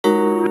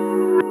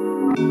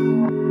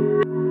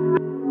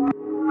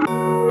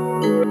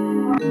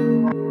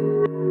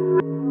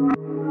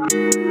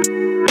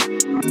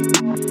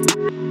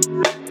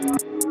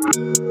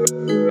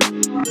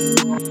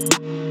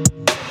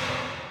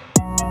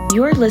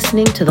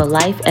listening to the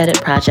Life Edit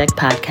Project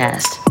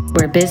podcast,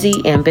 where busy,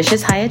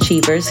 ambitious high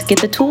achievers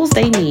get the tools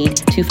they need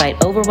to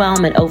fight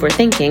overwhelm and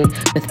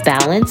overthinking with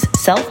balance,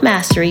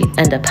 self-mastery,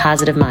 and a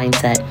positive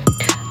mindset.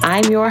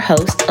 I'm your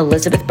host,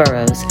 Elizabeth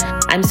Burrows.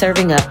 I'm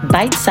serving up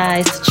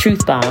bite-sized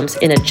truth bombs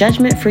in a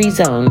judgment-free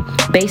zone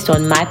based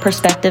on my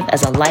perspective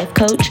as a life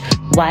coach,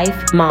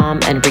 wife, mom,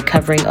 and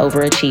recovering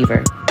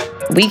overachiever.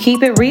 We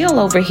keep it real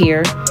over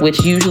here,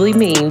 which usually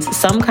means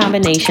some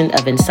combination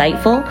of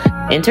insightful,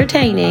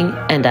 entertaining,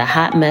 and a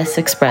hot mess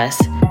express.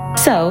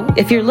 So,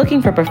 if you're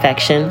looking for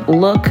perfection,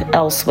 look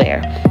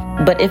elsewhere.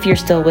 But if you're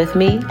still with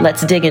me,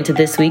 let's dig into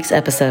this week's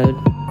episode.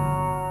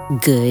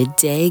 Good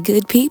day,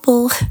 good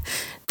people.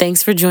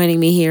 Thanks for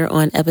joining me here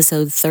on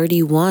episode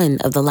 31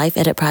 of the Life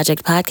Edit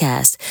Project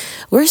podcast.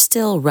 We're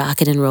still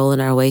rocking and rolling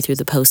our way through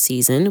the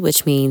postseason,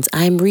 which means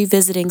I'm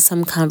revisiting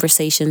some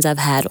conversations I've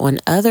had on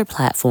other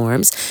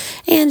platforms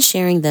and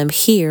sharing them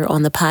here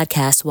on the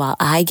podcast while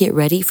I get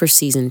ready for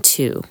season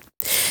 2.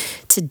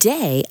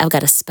 Today, I've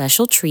got a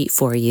special treat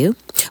for you.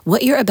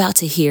 What you're about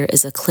to hear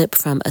is a clip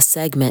from a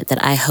segment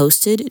that I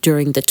hosted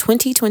during the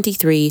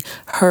 2023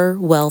 Her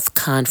Wealth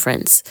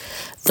Conference,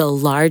 the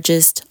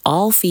largest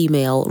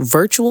all-female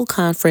virtual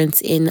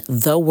conference in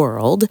the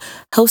world,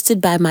 hosted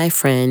by my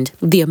friend,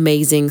 the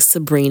amazing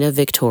Sabrina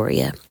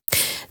Victoria.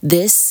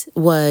 This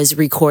was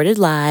recorded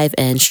live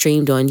and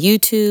streamed on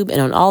YouTube and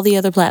on all the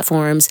other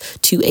platforms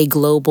to a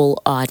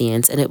global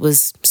audience, and it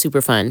was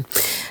super fun.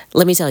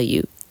 Let me tell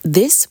you,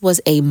 this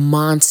was a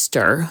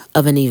monster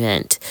of an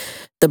event.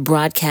 The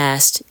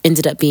broadcast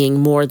ended up being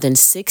more than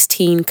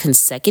 16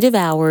 consecutive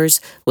hours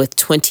with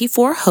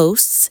 24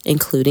 hosts,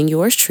 including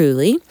yours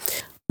truly,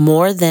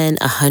 more than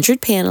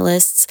 100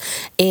 panelists,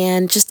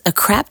 and just a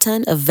crap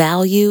ton of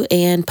value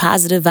and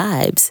positive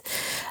vibes.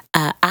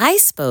 I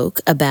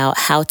spoke about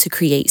how to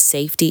create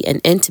safety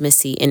and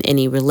intimacy in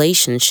any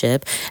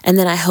relationship, and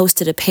then I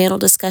hosted a panel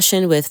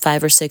discussion with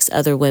 5 or 6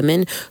 other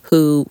women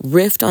who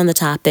riffed on the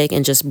topic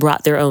and just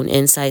brought their own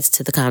insights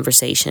to the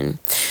conversation.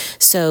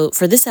 So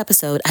for this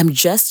episode, I'm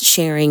just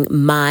sharing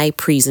my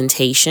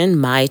presentation,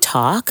 my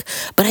talk,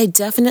 but I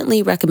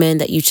definitely recommend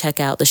that you check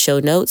out the show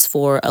notes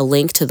for a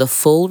link to the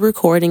full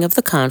recording of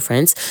the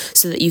conference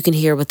so that you can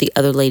hear what the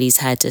other ladies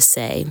had to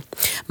say.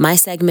 My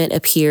segment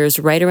appears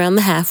right around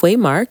the halfway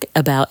mark,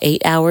 about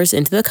 8 hours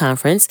into the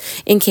conference,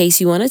 in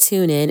case you want to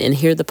tune in and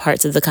hear the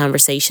parts of the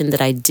conversation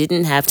that I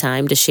didn't have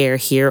time to share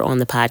here on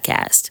the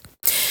podcast.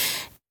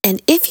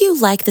 And if you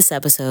like this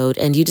episode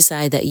and you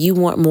decide that you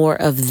want more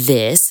of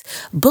this,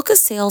 book a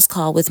sales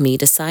call with me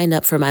to sign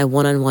up for my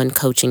one-on-one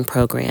coaching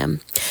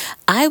program.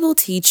 I will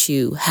teach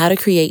you how to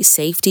create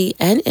safety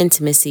and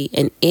intimacy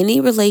in any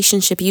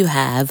relationship you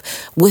have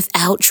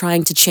without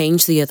trying to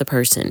change the other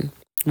person,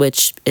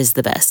 which is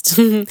the best.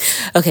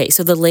 Okay,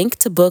 so the link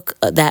to book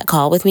that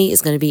call with me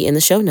is going to be in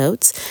the show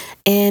notes,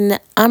 and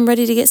I'm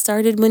ready to get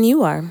started when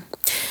you are.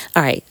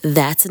 All right,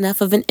 that's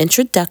enough of an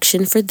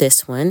introduction for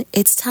this one.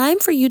 It's time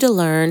for you to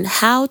learn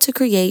how to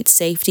create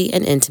safety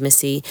and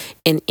intimacy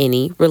in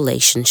any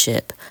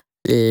relationship.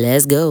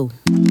 Let's go.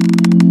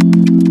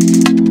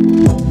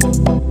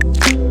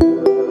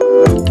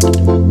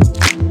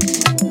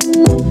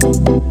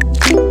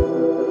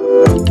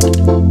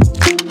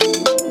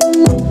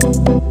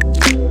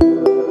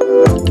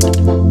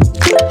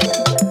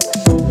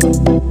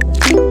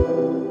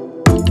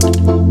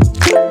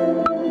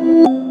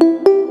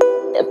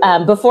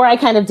 Before I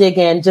kind of dig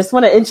in, just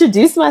want to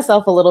introduce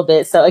myself a little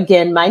bit. So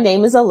again, my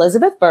name is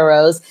Elizabeth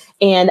Burrows,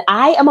 and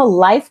I am a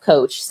life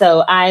coach.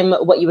 So I'm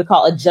what you would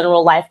call a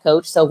general life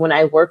coach. So when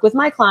I work with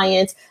my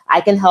clients,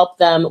 I can help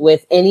them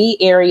with any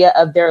area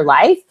of their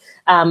life.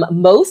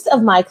 Most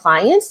of my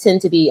clients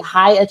tend to be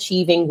high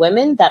achieving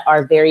women that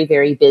are very,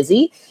 very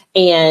busy.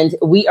 And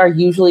we are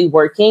usually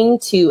working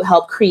to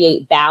help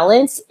create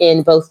balance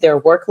in both their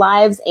work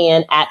lives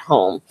and at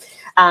home.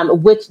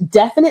 Which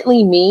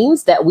definitely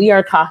means that we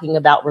are talking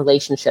about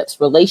relationships.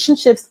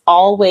 Relationships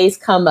always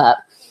come up.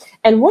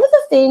 And one of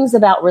the things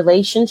about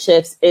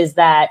relationships is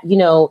that,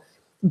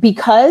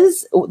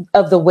 because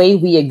of the way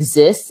we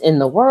exist in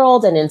the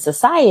world and in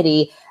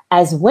society,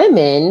 as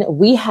women,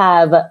 we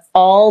have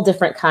all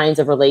different kinds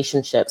of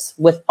relationships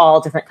with all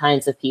different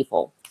kinds of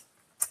people.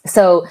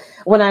 So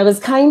when I was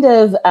kind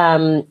of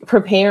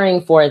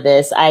preparing for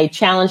this, I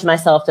challenged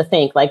myself to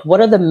think,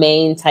 what are the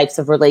main types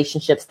of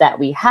relationships that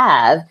we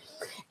have?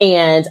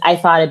 And I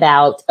thought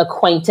about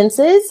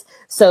acquaintances.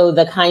 So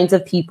the kinds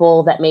of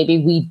people that maybe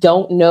we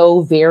don't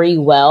know very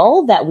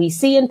well, that we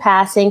see in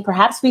passing.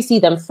 Perhaps we see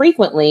them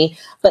frequently,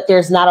 but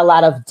there's not a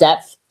lot of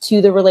depth to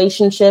the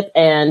relationship.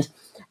 And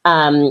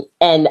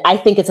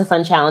I think it's a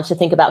fun challenge to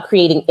think about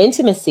creating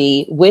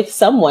intimacy with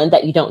someone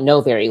that you don't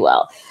know very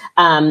well.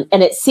 And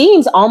it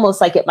seems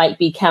almost like it might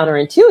be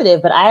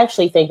counterintuitive, but I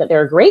actually think that there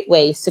are great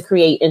ways to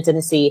create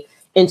intimacy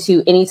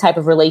into any type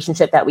of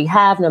relationship that we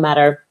have, no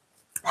matter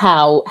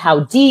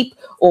how deep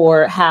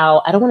or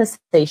how, I don't want to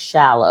say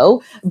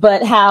shallow,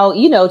 but how,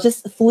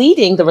 just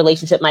fleeting the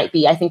relationship might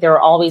be. I think there are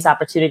always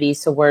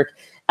opportunities to work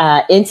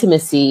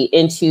intimacy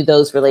into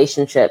those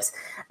relationships.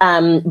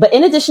 But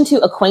in addition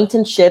to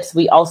acquaintanceships,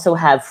 we also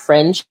have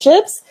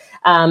friendships.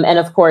 And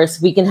of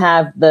course, we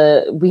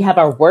have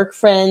our work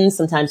friends.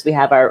 Sometimes we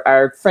have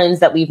our friends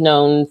that we've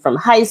known from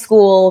high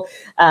school.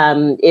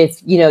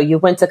 If, you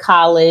went to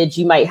college,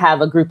 you might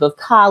have a group of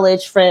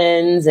college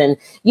friends, and,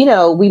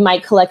 we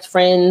might collect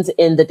friends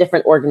in the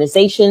different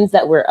organizations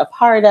that we're a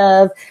part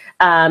of.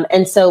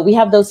 And so we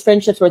have those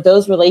friendships where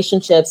those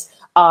relationships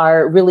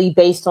are really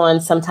based on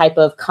some type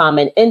of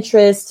common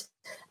interest,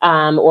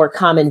 or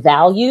common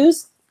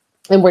values.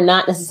 And we're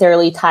not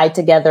necessarily tied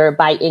together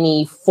by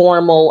any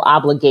formal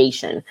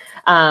obligation.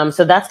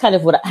 So that's kind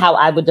of how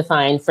I would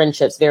define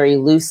friendships very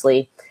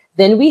loosely.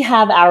 Then we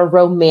have our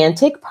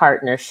romantic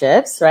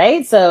partnerships,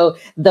 right? So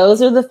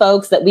those are the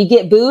folks that we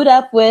get booed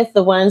up with,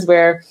 the ones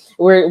where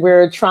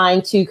we're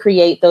trying to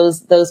create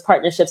those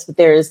partnerships, but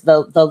there's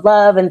the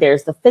love and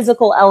there's the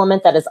physical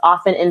element that is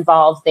often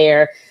involved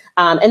there.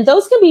 And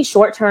those can be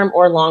short-term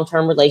or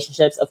long-term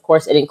relationships. Of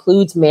course, it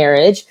includes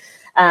marriage.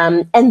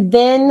 And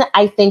then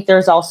I think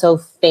there's also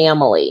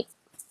family.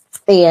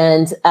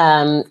 And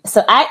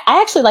so I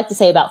actually like to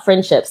say about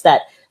friendships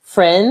that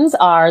friends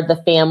are the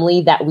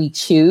family that we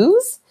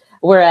choose.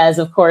 Whereas,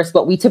 of course,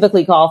 what we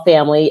typically call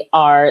family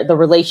are the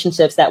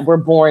relationships that we're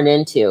born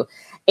into.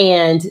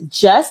 And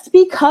just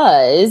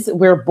because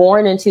we're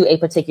born into a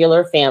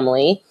particular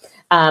family,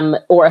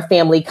 or a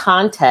family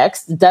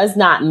context, does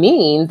not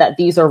mean that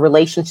these are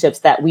relationships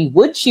that we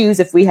would choose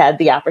if we had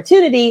the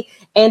opportunity.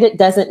 And it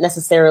doesn't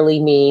necessarily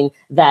mean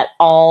that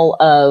all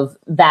of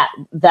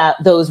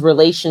those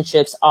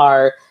relationships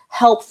are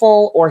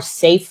helpful or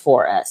safe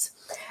for us.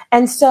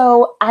 And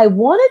so I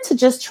wanted to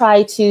just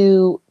try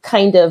to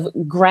kind of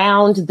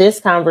ground this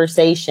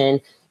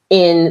conversation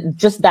in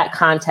just that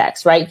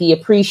context, right? The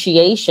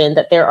appreciation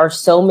that there are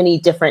so many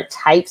different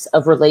types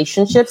of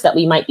relationships that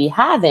we might be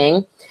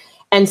having.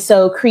 And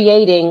so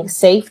creating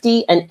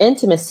safety and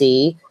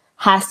intimacy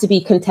has to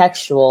be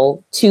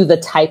contextual to the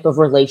type of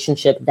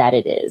relationship that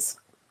it is.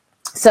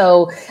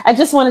 So I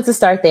just wanted to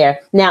start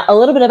there. Now, a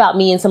little bit about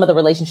me and some of the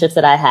relationships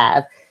that I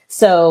have.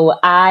 So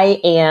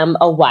I am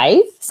a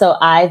wife. So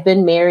I've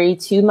been married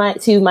to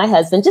my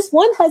husband, just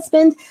one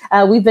husband.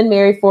 We've been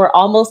married for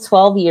almost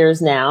 12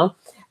 years now.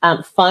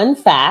 Fun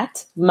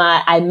fact,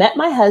 I met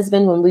my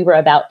husband when we were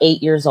about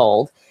 8 years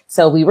old.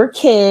 So we were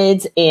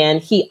kids,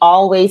 and he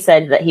always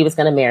said that he was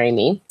going to marry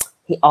me.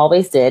 He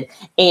always did.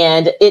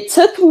 And it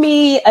took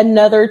me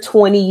another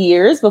 20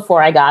 years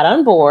before I got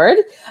on board,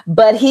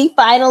 but he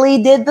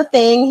finally did the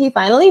thing. He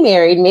finally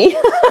married me.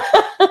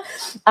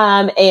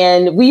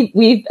 And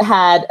we've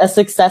had a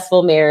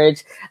successful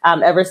marriage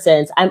ever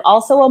since. I'm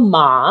also a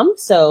mom.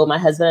 So my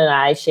husband and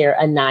I share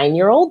a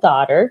 9-year-old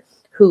daughter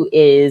who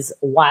is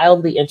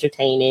wildly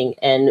entertaining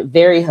and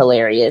very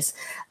hilarious.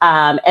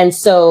 And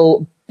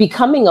so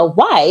becoming a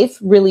wife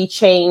really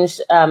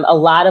changed a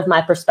lot of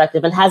my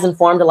perspective and has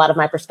informed a lot of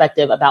my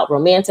perspective about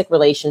romantic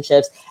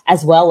relationships,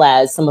 as well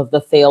as some of the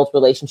failed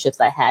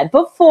relationships I had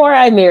before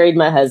I married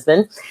my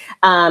husband.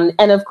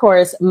 And of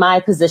course, my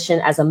position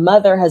as a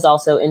mother has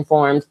also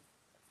informed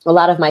a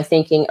lot of my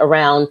thinking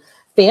around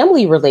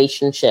family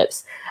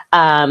relationships.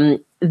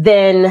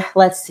 Then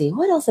let's see,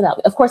 what else about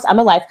me? Of course, I'm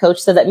a life coach.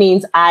 So that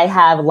means I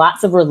have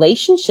lots of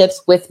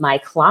relationships with my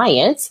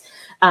clients.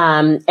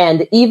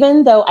 And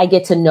even though I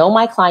get to know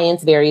my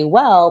clients very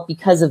well,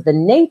 because of the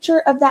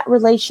nature of that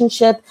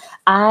relationship,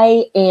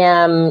 I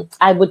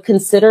would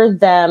consider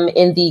them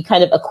in the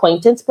kind of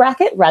acquaintance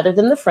bracket rather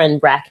than the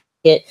friend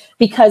bracket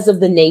because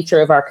of the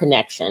nature of our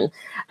connection.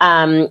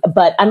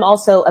 But I'm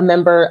also a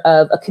member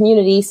of a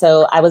community.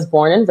 So I was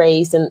born and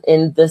raised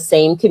in the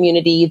same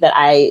community that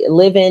I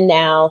live in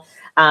now.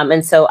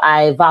 And so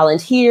I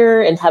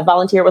volunteer and have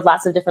volunteered with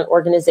lots of different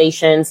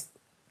organizations.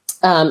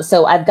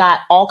 So I've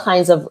got all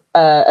kinds of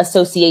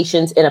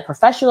associations in a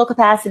professional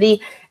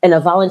capacity, in a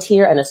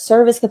volunteer and a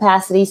service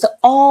capacity. So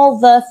all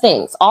the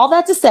things, all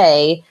that to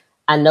say,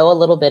 I know a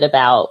little bit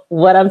about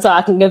what I'm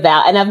talking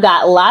about. And I've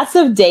got lots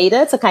of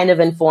data to kind of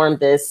inform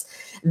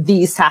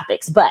these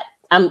topics. But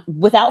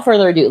without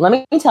further ado, let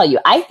me tell you,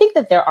 I think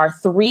that there are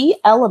 3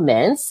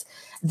 elements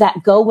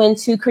that go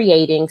into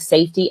creating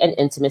safety and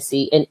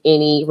intimacy in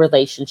any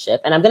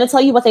relationship. And I'm going to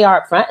tell you what they are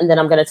up front, and then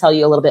I'm going to tell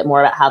you a little bit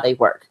more about how they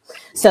work.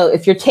 So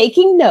if you're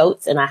taking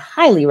notes, and I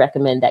highly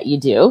recommend that you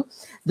do,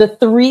 the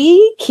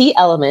 3 key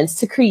elements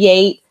to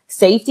create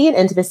safety and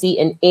intimacy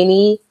in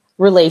any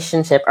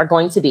relationship are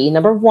going to be,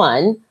 number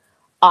 1,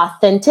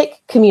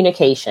 authentic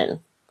communication.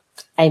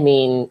 I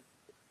mean,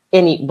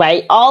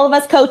 right? All of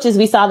us coaches,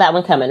 we saw that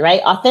one coming,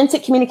 right?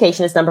 Authentic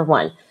communication is number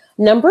 1.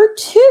 Number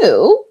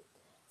 2,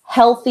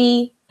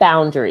 healthy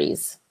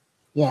boundaries.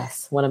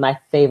 Yes, one of my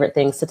favorite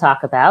things to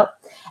talk about.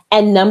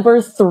 And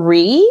number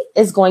 3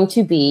 is going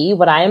to be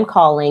what I am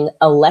calling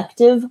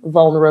elective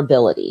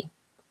vulnerability.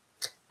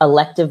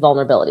 Elective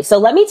vulnerability. So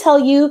let me tell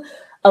you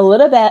a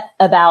little bit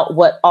about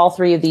what all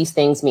 3 of these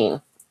things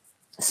mean.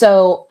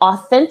 So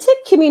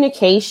authentic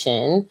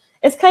communication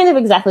is kind of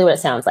exactly what it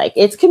sounds like.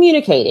 It's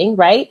communicating,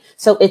 right?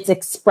 So it's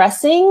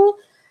expressing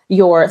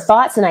your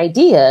thoughts and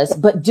ideas,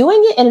 but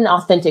doing it in an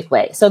authentic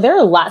way. So there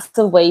are lots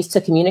of ways to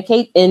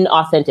communicate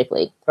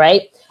inauthentically,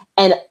 right?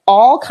 And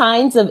all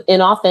kinds of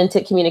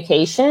inauthentic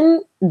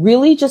communication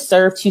really just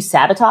serve to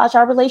sabotage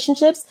our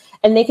relationships,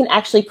 and they can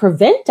actually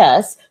prevent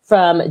us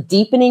from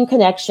deepening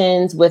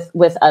connections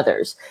with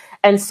others.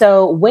 And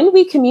so when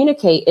we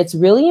communicate, it's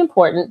really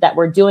important that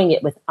we're doing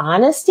it with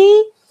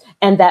honesty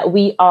and that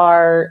we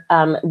are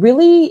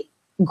really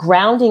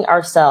grounding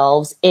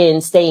ourselves in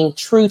staying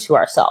true to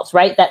ourselves,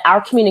 right? That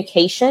our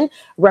communication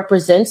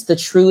represents the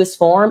truest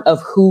form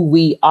of who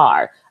we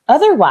are.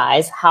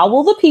 Otherwise, how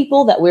will the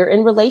people that we're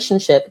in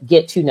relationship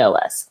get to know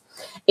us?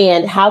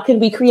 And how can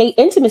we create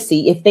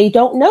intimacy if they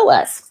don't know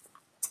us?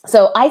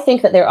 So I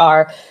think that there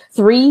are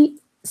three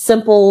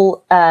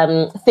simple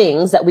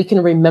things that we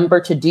can remember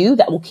to do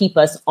that will keep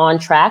us on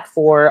track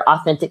for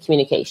authentic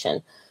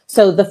communication.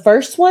 So the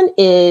first one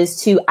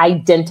is to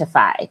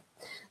identify.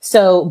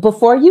 So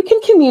before you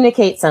can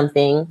communicate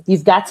something,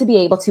 you've got to be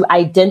able to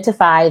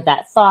identify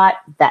that thought,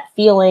 that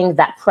feeling,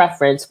 that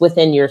preference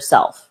within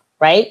yourself,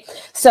 right?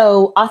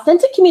 So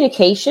authentic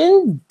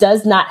communication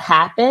does not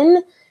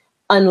happen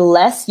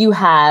unless you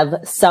have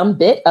some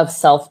bit of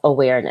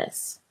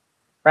self-awareness,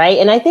 right?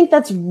 And I think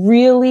that's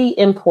really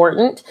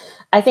important.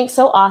 I think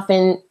so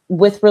often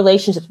with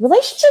relationships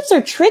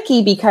are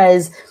tricky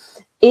because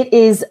it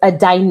is a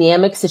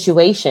dynamic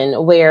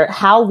situation where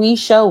how we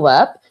show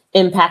up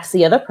impacts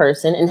the other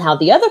person, and how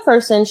the other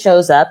person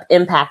shows up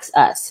impacts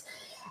us.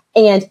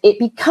 And it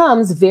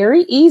becomes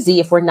very easy,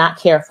 if we're not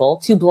careful,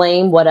 to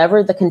blame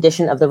whatever the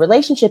condition of the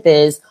relationship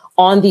is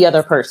on the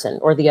other person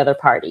or the other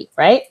party,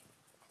 right?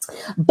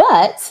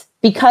 But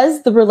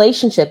because the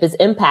relationship is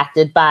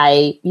impacted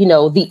by,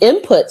 the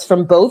inputs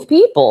from both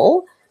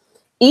people,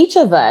 each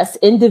of us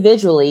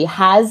individually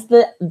has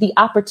the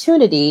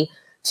opportunity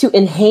to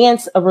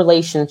enhance a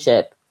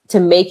relationship, to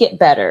make it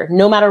better,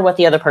 no matter what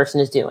the other person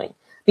is doing.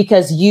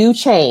 Because you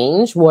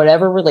change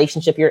whatever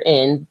relationship you're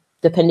in,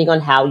 depending on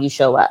how you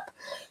show up.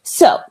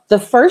 So the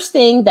first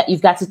thing that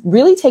you've got to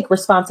really take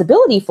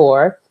responsibility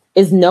for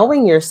is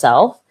knowing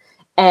yourself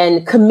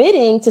and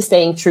committing to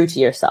staying true to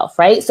yourself,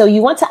 right? So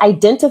you want to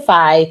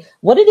identify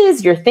what it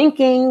is you're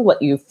thinking,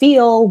 what you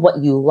feel,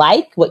 what you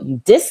like, what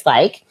you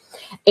dislike,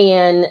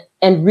 and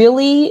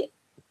really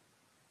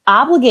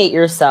obligate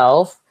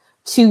yourself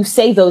to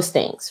say those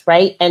things,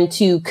 right? And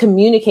to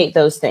communicate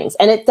those things.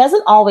 And it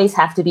doesn't always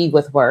have to be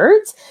with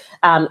words.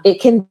 It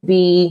can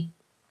be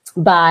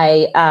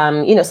by,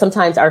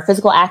 sometimes our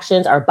physical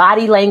actions, our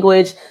body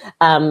language.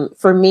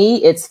 For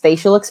me, it's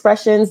facial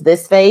expressions.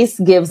 This face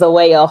gives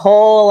away a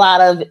whole lot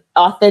of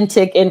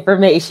authentic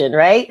information,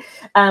 right?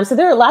 So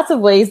there are lots of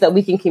ways that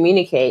we can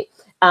communicate.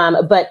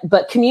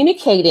 But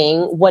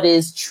communicating what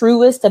is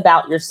truest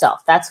about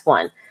yourself, that's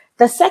one.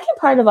 The second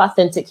part of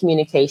authentic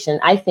communication,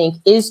 I think,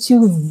 is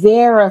to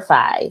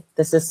verify.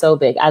 This is so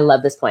big. I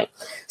love this point.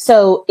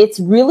 So it's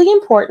really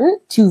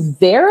important to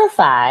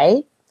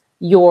verify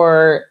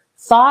your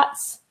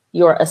thoughts,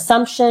 your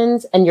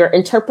assumptions, and your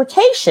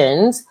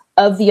interpretations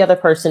of the other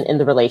person in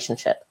the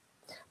relationship.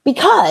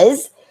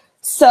 Because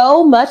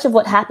so much of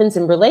what happens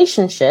in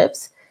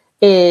relationships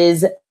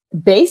is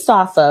based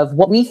off of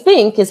what we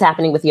think is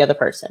happening with the other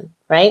person,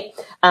 right?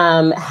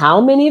 How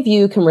many of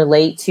you can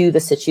relate to the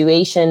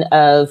situation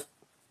of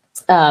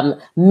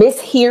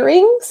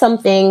mishearing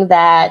something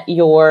that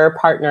your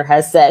partner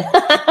has said?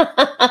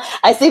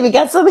 I see we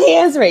got some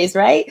hands raised,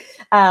 right?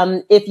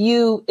 And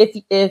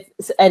I'm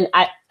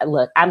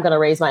going to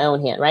raise my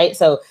own hand, right?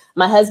 So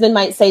my husband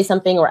might say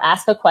something or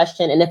ask a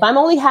question. And if I'm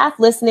only half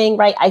listening,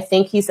 right, I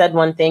think he said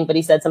one thing, but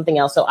he said something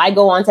else. So I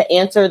go on to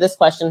answer this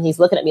question. He's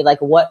looking at me like,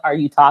 what are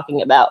you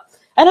talking about?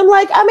 And I'm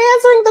like, I'm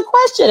answering the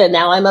question. And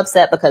now I'm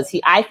upset because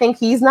I think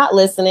he's not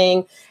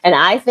listening. And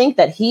I think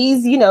that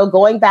he's,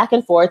 going back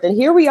and forth. And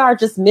here we are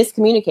just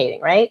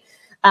miscommunicating, right?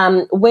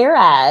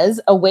 Whereas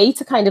a way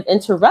to kind of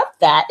interrupt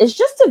that is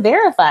just to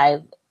verify,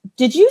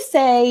 did you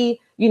say,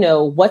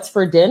 what's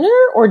for dinner?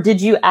 Or did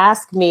you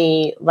ask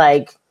me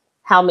like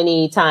how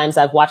many times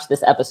I've watched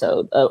this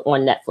episode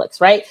on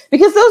Netflix, right?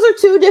 Because those are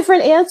two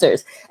different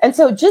answers. And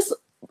so just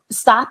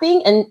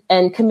stopping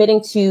and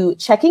committing to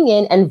checking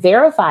in and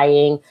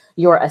verifying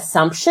your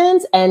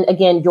assumptions and,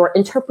 again, your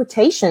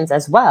interpretations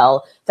as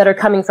well that are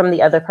coming from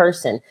the other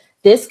person.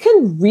 This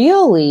can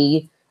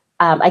really,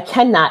 I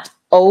cannot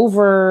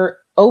over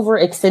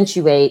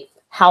accentuate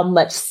how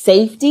much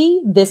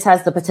safety this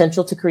has the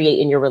potential to create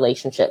in your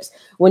relationships.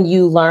 When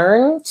you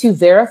learn to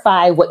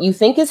verify what you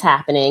think is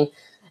happening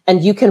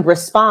and you can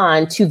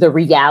respond to the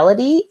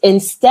reality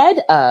instead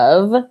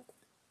of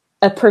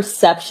a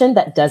perception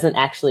that doesn't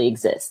actually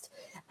exist.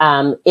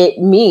 It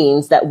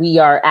means that we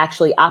are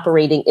actually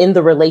operating in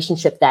the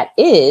relationship that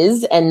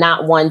is and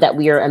not one that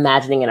we are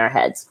imagining in our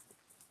heads.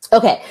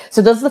 Okay,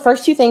 so those are the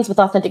first two things with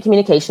authentic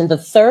communication. The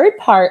third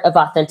part of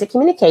authentic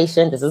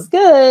communication, this is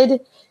good,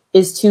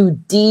 is to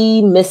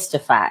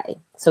demystify.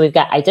 So we've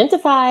got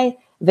identify,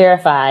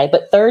 verify,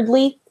 but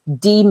thirdly,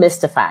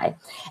 demystify.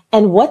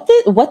 And what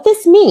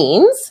this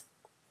means,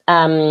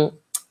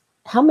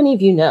 how many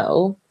of you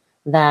know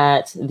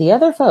that the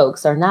other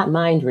folks are not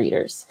mind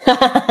readers.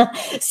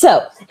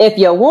 So if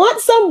you want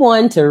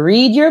someone to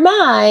read your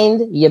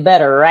mind, you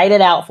better write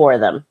it out for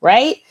them,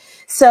 right?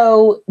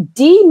 So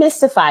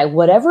demystify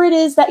whatever it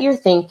is that you're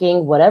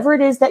thinking, whatever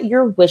it is that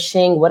you're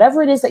wishing,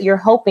 whatever it is that you're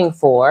hoping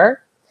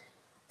for.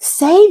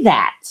 Say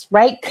that,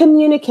 right?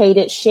 Communicate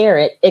it, share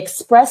it,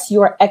 express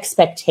your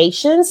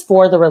expectations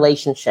for the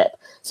relationship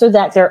so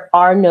that there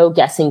are no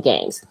guessing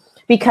games.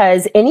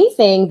 Because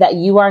anything that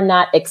you are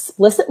not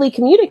explicitly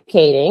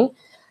communicating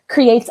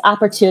creates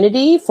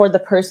opportunity for the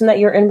person that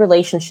you're in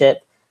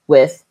relationship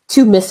with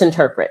to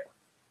misinterpret,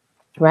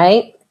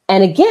 right?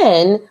 And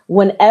again,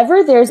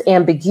 whenever there's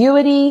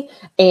ambiguity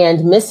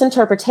and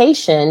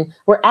misinterpretation,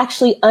 we're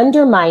actually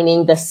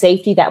undermining the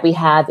safety that we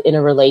have in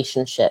a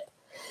relationship.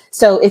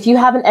 So if you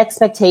have an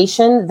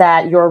expectation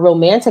that your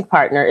romantic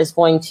partner is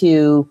going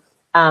to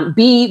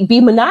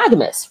be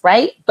monogamous,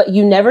 right? But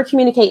you never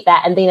communicate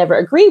that and they never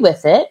agree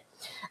with it.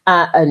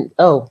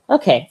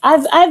 Okay.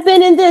 I've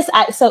been in this.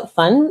 So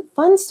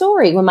fun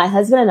story. When my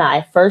husband and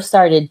I first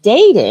started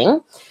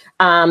dating,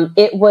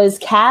 it was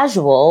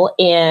casual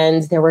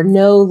and there were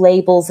no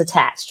labels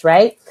attached,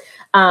 right?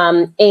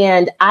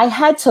 And I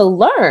had to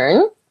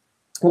learn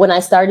when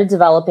I started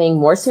developing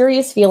more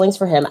serious feelings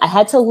for him, I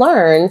had to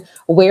learn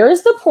where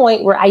is the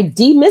point where I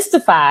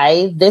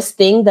demystify this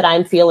thing that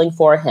I'm feeling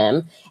for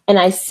him. And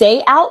I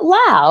say out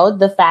loud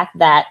the fact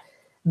that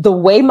the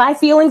way my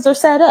feelings are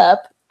set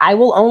up, I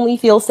will only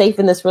feel safe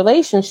in this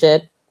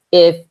relationship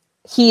if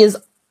he is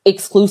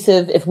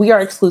exclusive, if we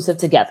are exclusive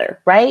together,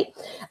 right?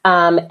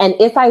 And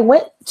if I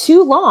went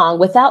too long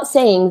without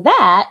saying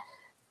that,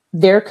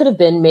 there could have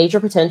been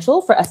major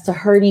potential for us to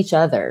hurt each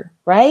other,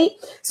 right?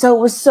 So it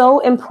was so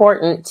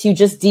important to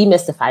just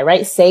demystify,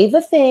 right? Say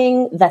the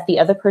thing that the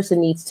other person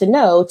needs to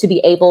know to be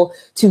able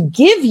to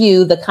give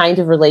you the kind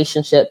of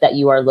relationship that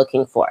you are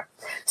looking for.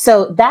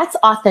 So that's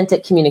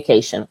authentic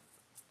communication.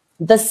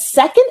 The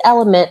second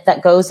element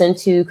that goes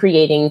into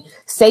creating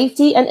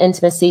safety and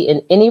intimacy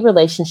in any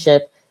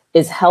relationship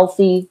is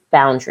healthy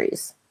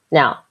boundaries.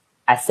 Now,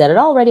 I said it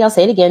already. I'll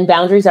say it again.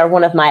 Boundaries are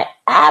one of my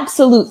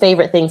absolute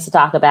favorite things to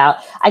talk about.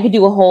 I could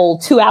do a whole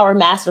 2-hour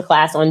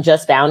masterclass on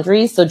just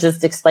boundaries. So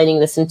just explaining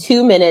this in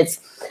 2 minutes,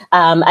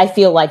 I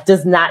feel like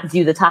does not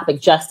do the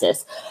topic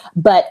justice.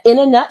 But in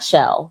a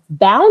nutshell,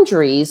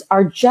 boundaries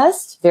are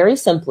just very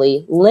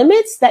simply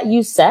limits that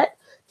you set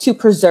to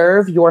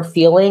preserve your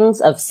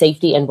feelings of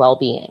safety and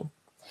well-being.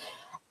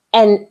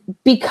 And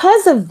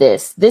because of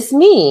this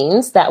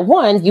means that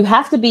one, you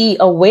have to be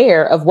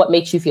aware of what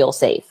makes you feel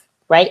safe.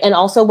 Right? And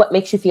also what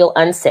makes you feel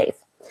unsafe.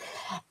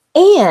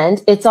 And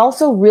it's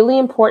also really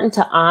important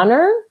to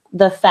honor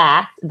the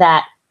fact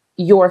that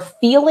your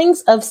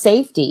feelings of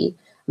safety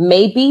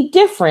may be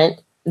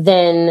different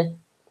than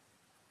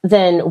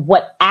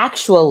what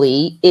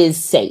actually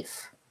is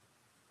safe.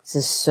 This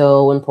is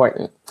so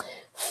important.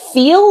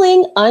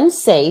 Feeling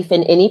unsafe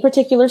in any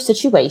particular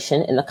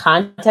situation in the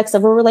context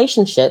of a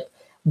relationship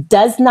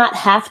does not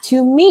have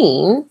to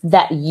mean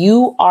that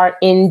you are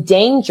in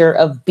danger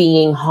of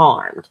being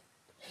harmed.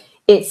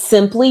 It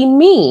simply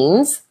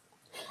means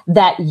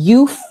that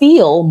you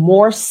feel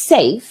more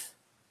safe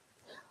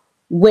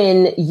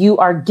when you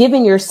are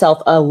giving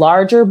yourself a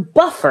larger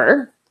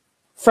buffer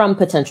from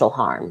potential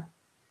harm,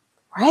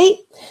 right?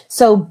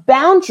 So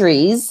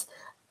boundaries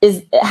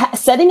is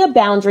setting a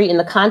boundary in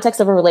the context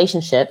of a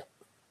relationship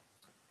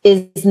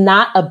is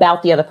not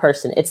about the other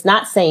person. It's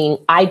not saying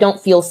I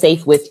don't feel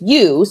safe with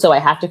you, so I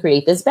have to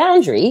create this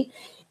boundary.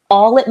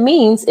 All it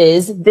means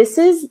is this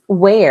is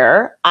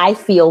where I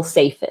feel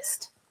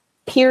safest.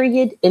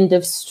 Period. End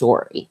of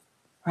story.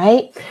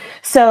 Right?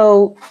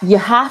 So you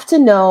have to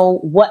know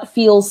what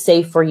feels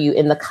safe for you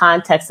in the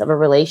context of a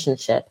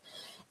relationship.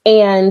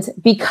 And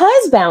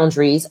because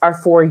boundaries are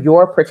for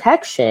your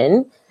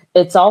protection,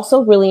 it's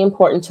also really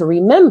important to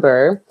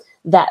remember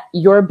that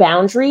your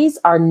boundaries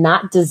are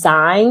not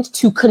designed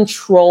to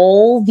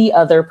control the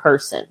other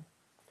person,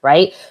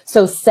 right?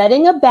 So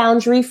setting a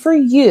boundary for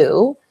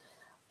you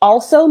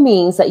also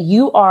means that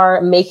you are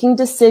making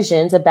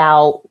decisions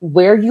about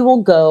where you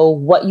will go,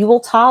 what you will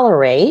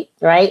tolerate,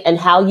 right? And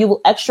how you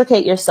will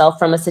extricate yourself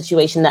from a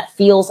situation that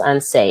feels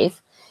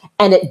unsafe.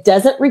 And it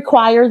doesn't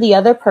require the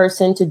other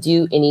person to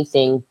do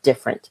anything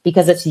different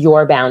because it's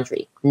your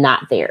boundary,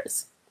 not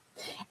theirs.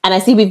 And I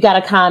see we've got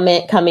a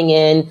comment coming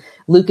in.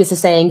 Lucas is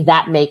saying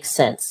that makes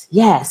sense.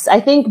 Yes,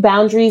 I think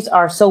boundaries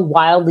are so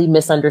wildly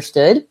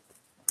misunderstood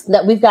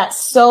that we've got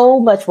so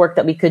much work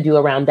that we could do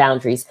around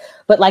boundaries.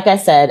 But like I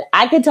said,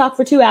 I could talk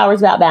for 2 hours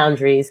about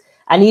boundaries.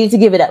 I needed to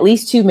give it at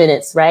least 2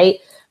 minutes, right?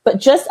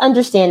 But just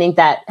understanding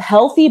that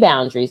healthy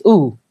boundaries,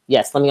 ooh,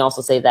 yes, let me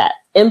also say that.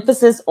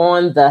 Emphasis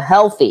on the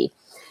healthy.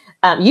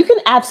 You can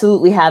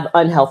absolutely have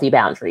unhealthy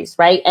boundaries,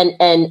 right? And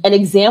an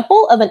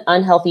example of an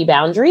unhealthy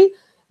boundary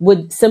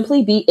would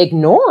simply be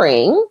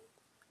ignoring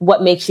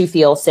what makes you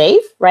feel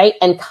safe, right?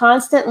 And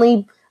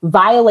constantly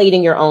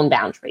violating your own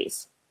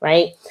boundaries,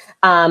 right?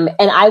 And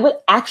I would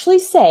actually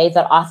say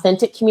that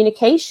authentic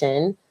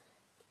communication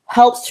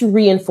helps to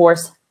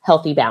reinforce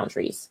healthy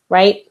boundaries,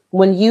 right?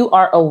 When you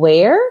are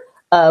aware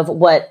of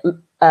what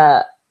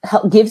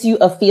gives you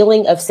a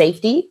feeling of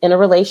safety in a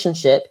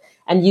relationship,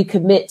 and you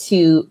commit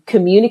to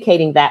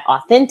communicating that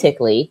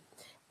authentically,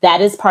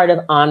 that is part of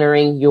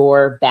honoring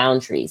your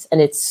boundaries.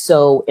 And it's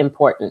so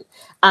important.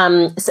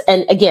 And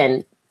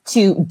again,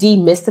 to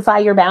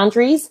demystify your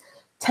boundaries,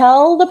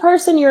 tell the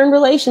person you're in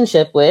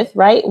relationship with,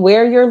 right,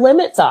 where your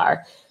limits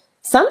are.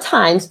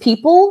 Sometimes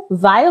people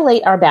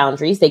violate our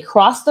boundaries. They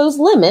cross those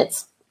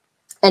limits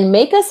and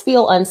make us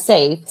feel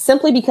unsafe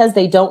simply because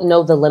they don't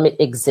know the limit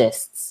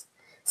exists,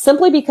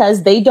 simply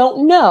because they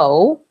don't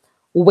know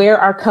where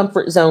our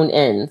comfort zone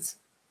ends,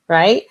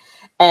 right?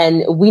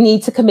 And we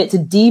need to commit to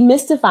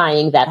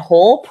demystifying that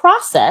whole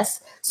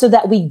process so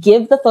that we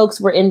give the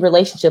folks we're in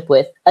relationship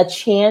with a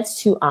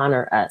chance to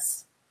honor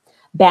us.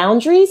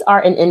 Boundaries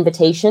are an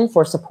invitation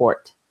for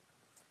support.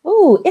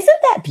 Ooh,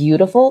 isn't that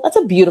beautiful? That's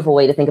a beautiful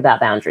way to think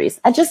about boundaries.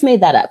 I just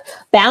made that up.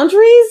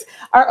 Boundaries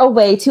are a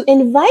way to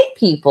invite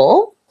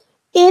people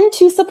in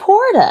to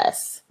support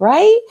us,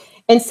 right?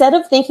 Instead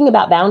of thinking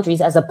about boundaries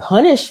as a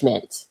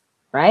punishment,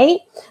 right,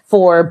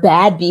 for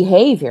bad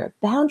behavior,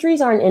 boundaries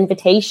are an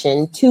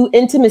invitation to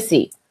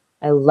intimacy.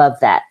 I love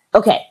that.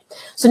 Okay,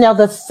 so now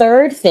the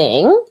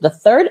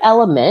third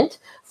element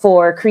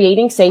for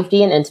creating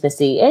safety and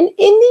intimacy in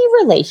the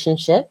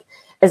relationship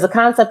is a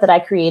concept that I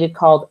created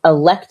called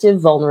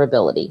elective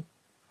vulnerability.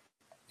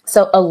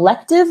 So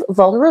elective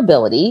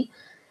vulnerability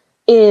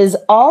is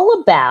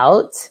all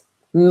about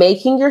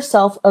making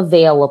yourself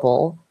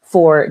available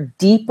for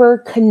deeper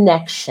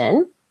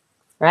connection,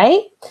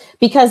 right?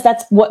 Because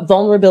that's what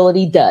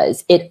vulnerability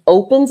does. It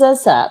opens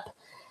us up.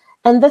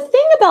 And the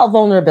thing about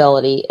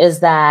vulnerability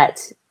is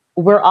that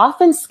we're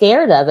often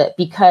scared of it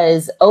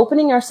because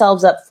opening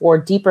ourselves up for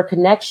deeper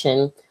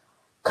connection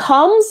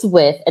comes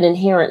with an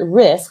inherent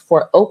risk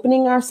for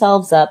opening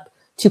ourselves up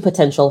to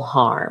potential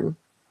harm,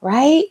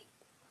 right?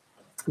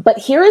 But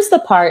here is the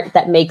part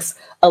that makes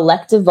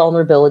elective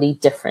vulnerability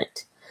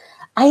different.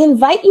 I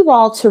invite you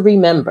all to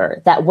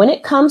remember that when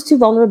it comes to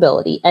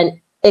vulnerability and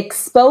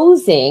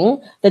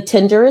exposing the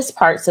tenderest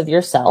parts of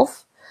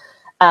yourself,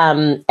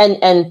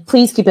 and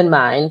please keep in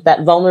mind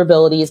that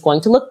vulnerability is going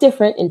to look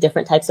different in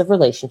different types of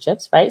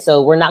relationships, right?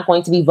 So we're not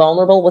going to be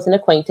vulnerable with an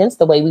acquaintance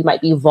the way we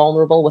might be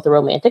vulnerable with a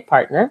romantic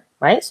partner,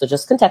 right? So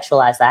just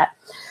contextualize that.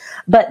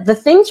 But the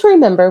thing to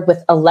remember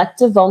with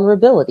elective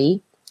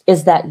vulnerability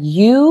is that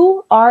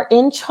you are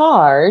in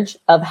charge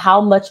of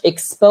how much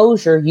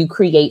exposure you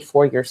create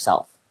for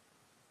yourself.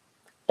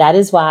 That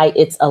is why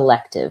it's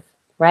elective,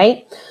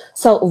 right?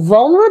 So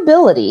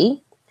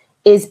vulnerability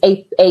is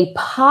a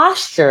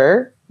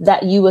posture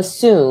that you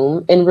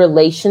assume in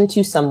relation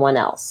to someone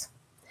else.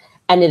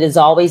 And it is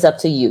always up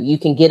to you. You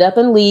can get up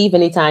and leave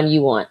anytime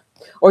you want,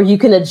 or you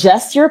can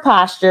adjust your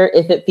posture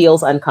if it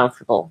feels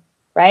uncomfortable,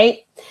 right?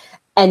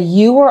 And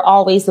you are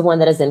always the one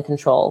that is in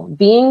control.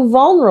 Being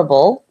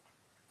vulnerable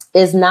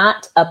is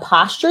not a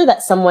posture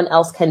that someone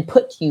else can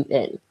put you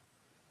in,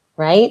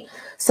 right?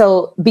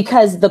 So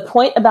because the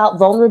point about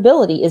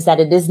vulnerability is that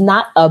it is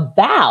not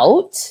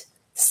about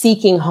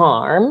seeking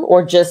harm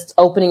or just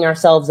opening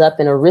ourselves up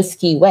in a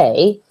risky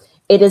way.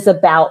 It is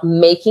about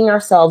making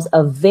ourselves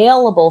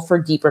available for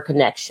deeper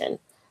connection,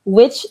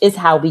 which is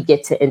how we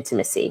get to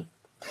intimacy.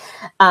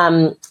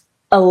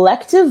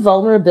 Elective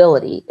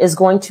vulnerability is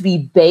going to be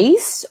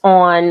based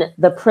on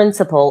the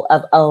principle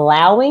of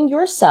allowing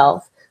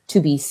yourself to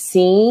be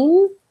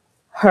seen,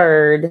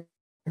 heard,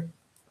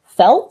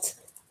 felt,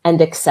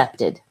 and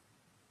accepted.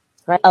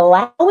 Right?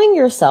 Allowing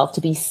yourself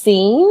to be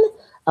seen,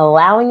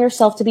 allowing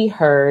yourself to be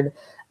heard,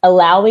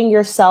 allowing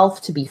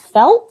yourself to be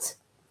felt,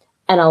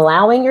 and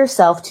allowing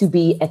yourself to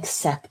be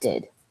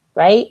accepted,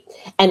 right?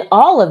 And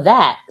all of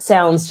that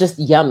sounds just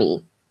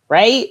yummy,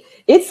 right?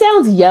 It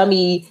sounds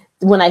yummy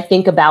when I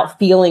think about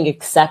feeling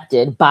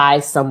accepted by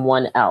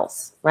someone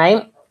else,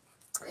 right?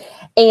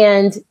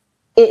 And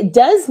it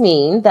does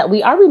mean that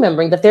we are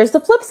remembering that there's the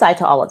flip side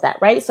to all of that,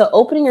 right? So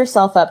opening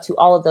yourself up to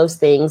all of those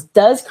things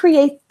does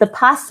create the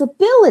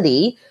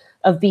possibility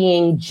of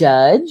being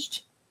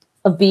judged,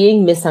 of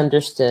being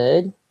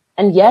misunderstood,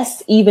 and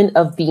yes, even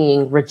of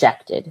being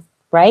rejected,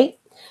 right?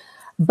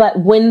 But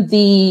when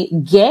the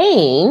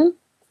gain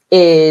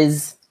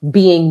is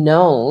being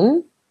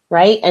known,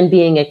 right, and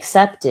being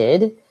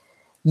accepted,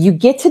 you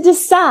get to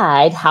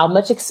decide how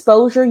much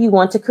exposure you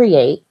want to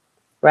create,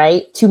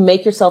 right, to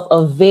make yourself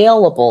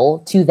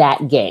available to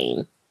that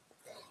gain.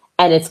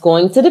 And it's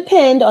going to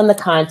depend on the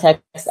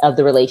context of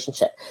the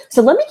relationship.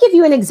 So let me give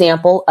you an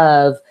example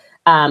of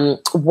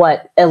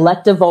what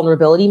elective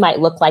vulnerability might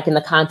look like in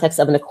the context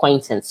of an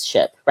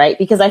acquaintanceship, right?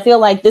 Because I feel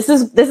like this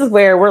is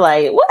where we're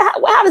like,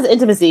 how does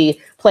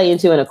intimacy play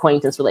into an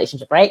acquaintance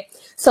relationship, right?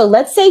 So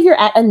let's say you're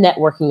at a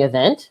networking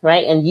event,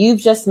 right? And you've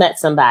just met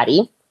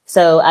somebody.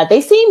 So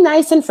they seem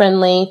nice and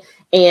friendly,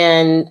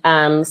 and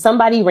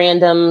somebody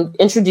random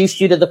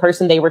introduced you to the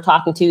person they were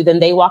talking to. Then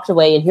they walked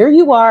away, and here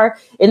you are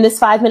in this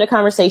 5-minute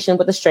conversation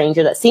with a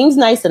stranger that seems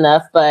nice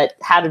enough, but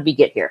how did we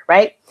get here,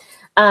 right?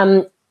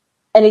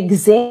 An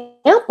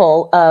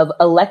example of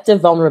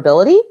elective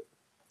vulnerability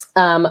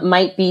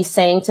might be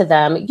saying to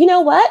them, you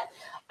know what?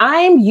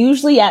 I'm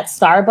usually at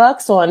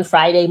Starbucks on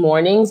Friday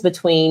mornings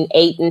between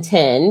 8 and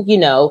 10,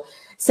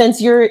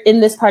 since you're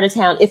in this part of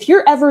town. If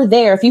you're ever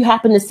there, if you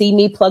happen to see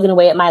me plugging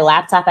away at my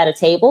laptop at a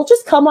table,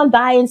 just come on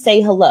by and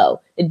say hello.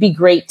 It'd be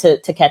great to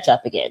catch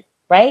up again,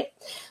 right?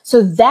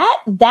 So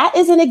that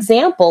is an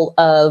example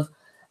of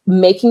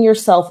making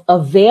yourself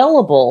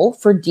available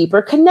for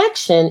deeper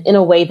connection in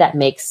a way that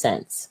makes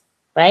sense,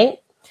 right?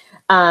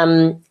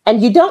 And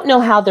you don't know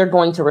how they're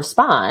going to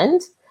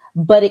respond,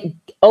 but it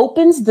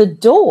opens the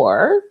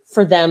door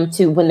for them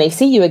to, when they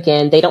see you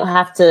again, they don't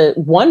have to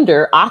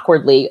wonder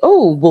awkwardly,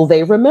 oh, will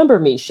they remember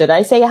me? Should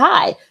I say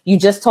hi? You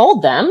just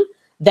told them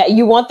that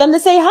you want them to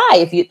say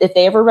hi if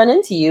they ever run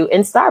into you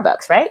in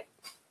Starbucks, right?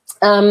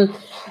 An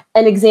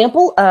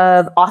example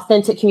of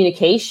authentic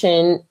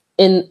communication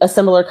in a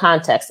similar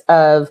context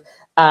of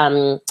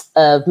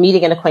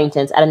meeting an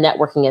acquaintance at a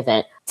networking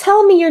event.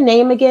 Tell me your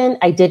name again.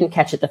 I didn't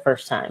catch it the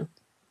first time.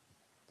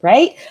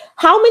 Right?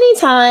 How many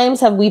times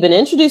have we been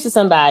introduced to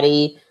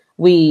somebody?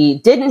 We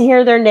didn't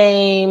hear their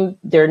name.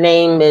 Their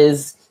name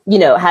is,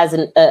 has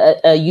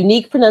a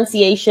unique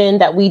pronunciation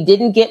that we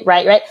didn't get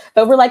right?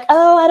 But we're like,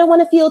 oh, I don't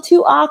want to feel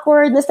too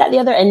awkward, this, that, and the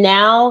other. And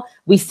now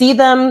we see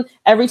them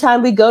every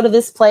time we go to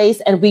this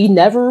place and we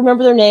never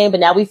remember their name.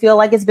 But now we feel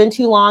like it's been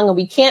too long and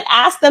we can't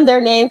ask them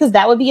their name because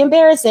that would be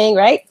embarrassing,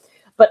 right?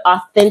 But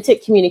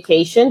authentic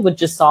communication would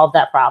just solve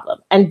that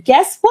problem. And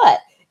guess what?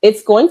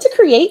 It's going to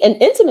create an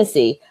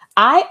intimacy.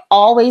 I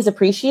always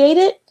appreciate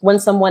it when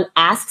someone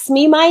asks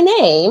me my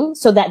name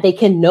so that they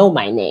can know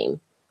my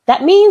name.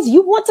 That means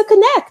you want to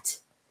connect.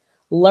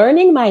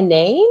 Learning my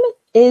name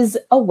is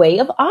a way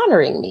of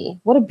honoring me.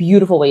 What a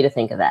beautiful way to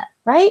think of that,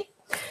 right?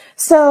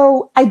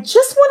 So I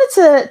just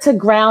wanted to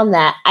ground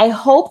that. I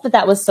hope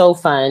that was so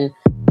fun.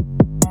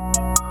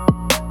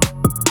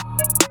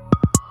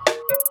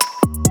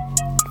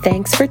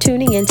 Thanks for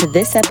tuning in to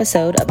this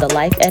episode of the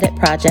Life Edit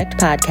Project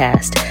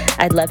podcast.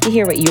 I'd love to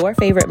hear what your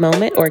favorite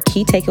moment or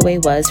key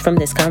takeaway was from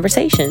this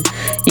conversation.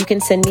 You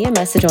can send me a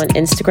message on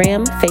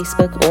Instagram,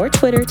 Facebook, or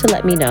Twitter to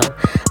let me know.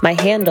 My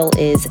handle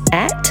is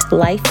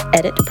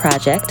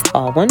 @LifeEditProject,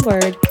 all one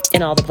word,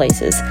 in all the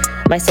places.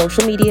 My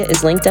social media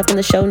is linked up in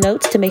the show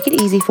notes to make it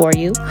easy for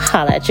you.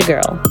 Holla at your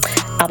girl.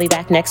 I'll be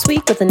back next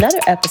week with another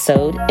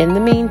episode. In the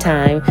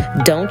meantime,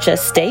 don't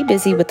just stay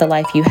busy with the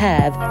life you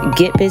have.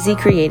 Get busy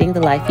creating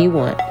the life you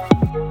want.